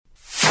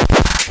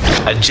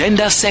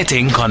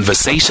Agenda-setting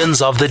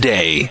conversations of the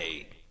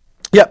day.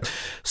 Yeah,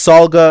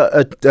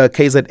 SALGA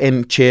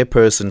KZN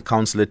Chairperson,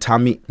 Cllr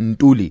Thami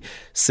Ntuli,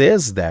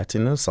 says that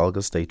in a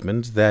SALGA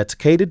statement that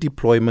cadre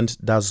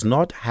deployment does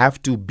not have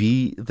to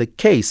be the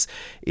case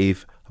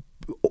if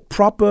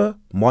proper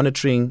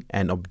monitoring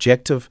and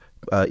objective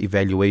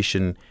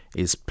evaluation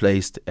is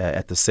placed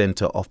at the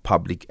center of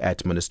public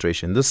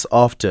administration. This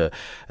after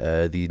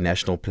the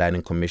National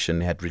Planning Commission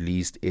had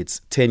released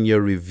its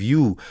 10-year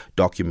review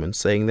document,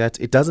 saying that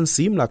it doesn't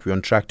seem like we're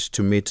on track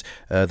to meet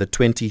the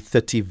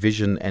 2030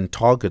 vision and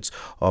targets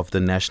of the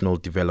National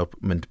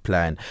Development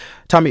Plan.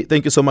 Thami,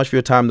 thank you so much for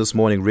your time this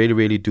morning. Really,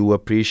 really do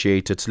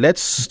appreciate it. Let's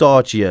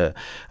start here.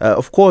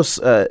 Of course,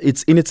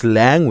 it's in its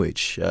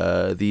language.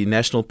 The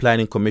National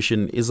Planning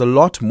Commission is a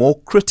lot more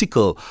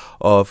critical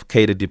of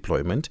cadre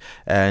deployment,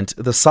 and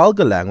the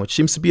SALGA language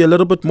seems to be a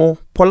little bit more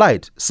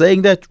polite,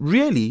 saying that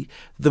really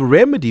the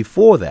remedy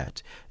for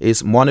that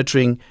is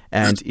monitoring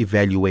and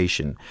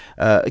evaluation.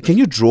 Can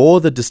you draw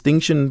the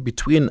distinction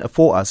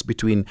for us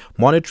between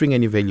monitoring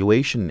and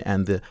evaluation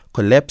and the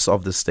collapse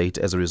of the state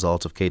as a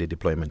result of cadre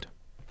deployment?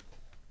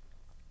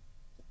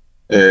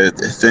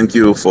 Thank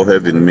you for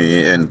having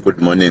me, and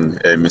good morning,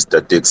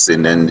 Mr.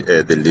 Dixon and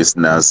the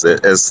listeners.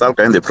 As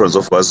SALGA in the province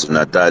of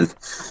KwaZulu-Natal,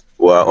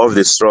 we are of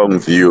the strong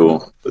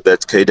view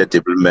that cadre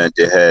deployment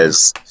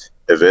has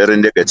a very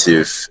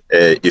negative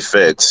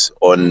effect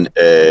on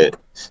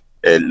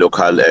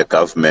local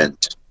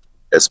government,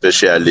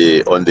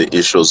 especially on the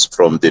issues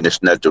from the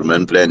National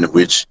Development Plan,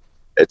 which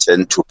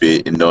tend to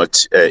be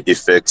not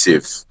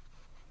effective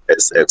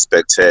as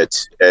expected.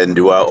 And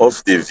we are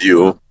of the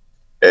view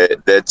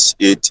that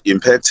it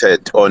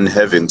impacted on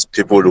having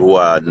people who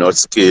are not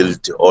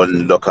skilled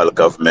on local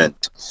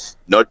government,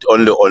 not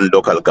only on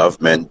local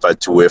government,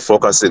 but we're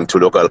focusing to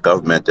local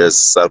government as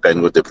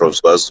SALGA with the province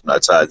of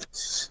KwaZulu-Natal,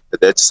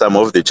 that some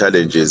of the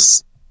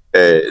challenges,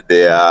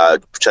 there are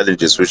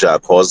challenges which are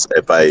caused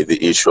by the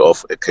issue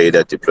of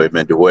cadre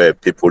deployment, where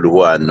people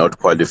who are not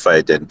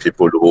qualified and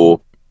people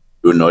who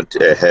do not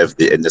have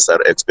the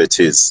necessary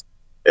expertise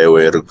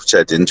were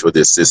recruited into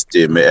the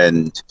system.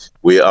 And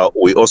we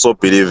also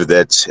believe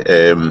that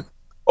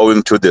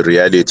owing to the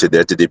reality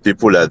that the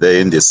people are there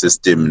in the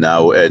system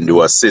now and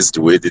who assist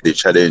with the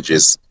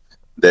challenges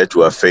that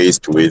we are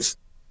faced with,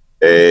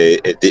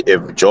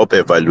 the job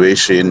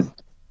evaluation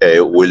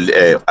will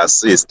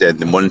assist, and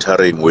the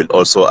monitoring will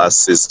also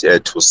assist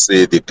to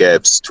see the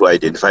gaps, to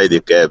identify the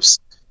gaps,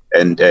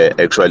 and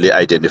actually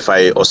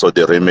identify also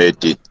the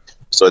remedy,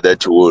 so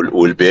that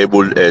we'll be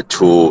able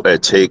to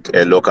take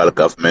a local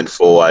government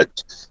forward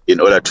in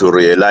order to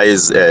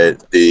realize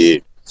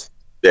the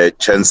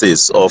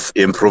chances of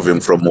improving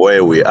from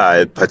where we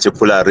are,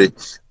 particularly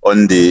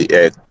on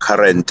the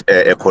current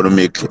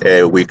economic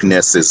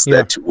weaknesses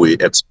that we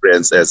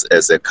experience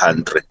as a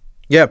country.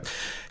 Yeah,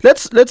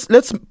 let's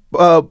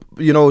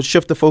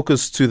shift the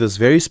focus to this.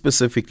 Very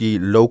specifically,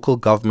 local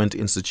government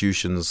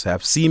institutions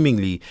have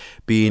seemingly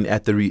been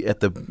at the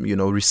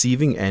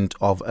receiving end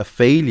of a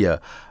failure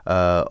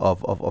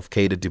of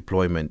cadre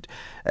deployment,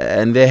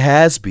 and there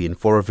has been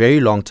for a very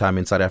long time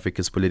in South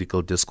Africa's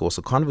political discourse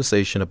a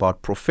conversation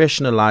about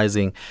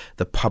professionalizing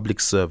the public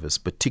service,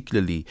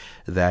 particularly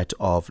that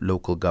of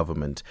local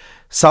government.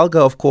 SALGA,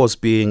 of course,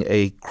 being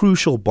a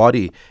crucial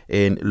body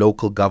in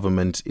local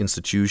government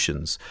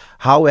institutions,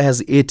 how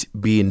has it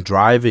been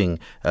driving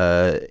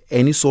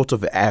any sort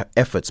of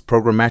efforts,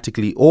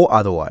 programmatically or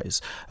otherwise,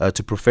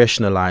 to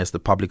professionalize the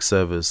public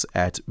service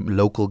at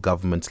local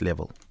government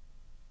level?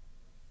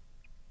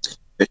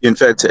 In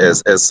fact,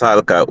 as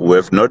SALGA, we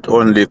have not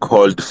only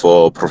called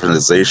for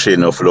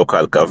professionalization of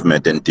local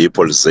government and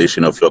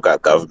depolitization of local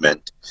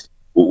government,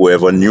 we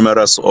have on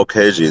numerous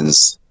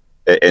occasions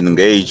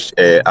engaged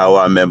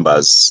our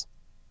members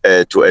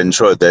to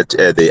ensure that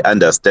they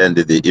understand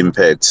the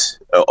impact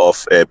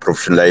of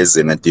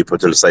professionalizing and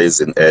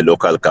depoliticizing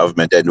local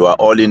government, and we are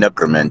all in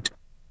agreement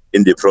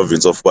in the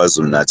province of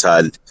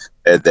KwaZulu-Natal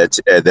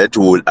that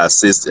will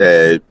assist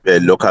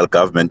local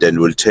government and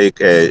will take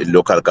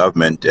local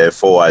government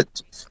forward,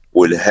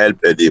 will help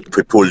the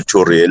people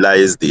to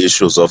realize the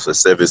issues of the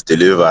service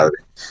delivery,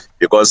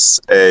 because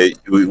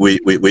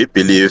we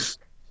believe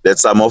that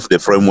some of the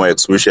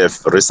frameworks which have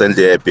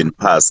recently been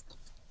passed,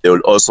 they will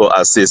also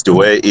assist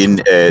wherein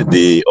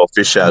the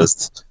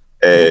officials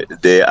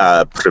they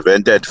are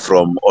prevented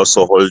from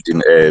also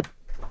holding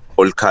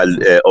local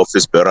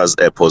office bearers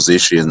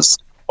positions,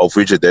 of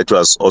which that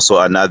was also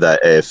another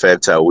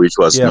factor which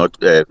was not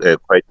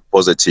quite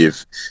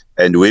positive.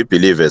 And we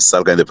believe as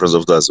SALGA in the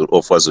province of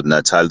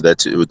KwaZulu-Natal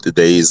that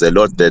there is a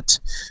lot that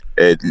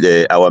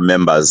our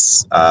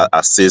members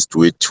assist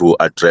with to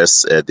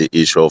address the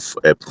issue of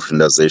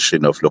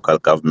professionalization of local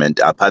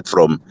government, apart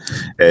from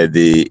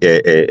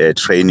the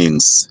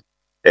trainings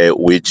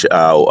which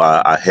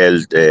are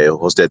held,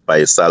 hosted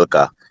by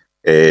SALGA.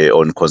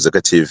 on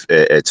consecutive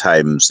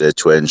times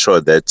to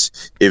ensure that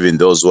even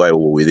those who are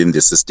within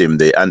the system,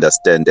 they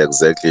understand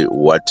exactly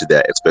what they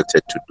are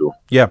expected to do.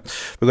 Yeah,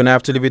 we're going to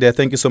have to leave it there.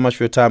 Thank you so much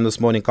for your time this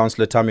morning,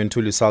 Cllr Thami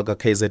Ntuli, SALGA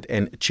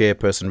KZN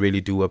Chairperson.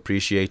 Really do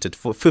appreciate it.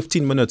 For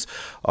 15 minutes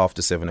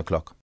after 7 o'clock.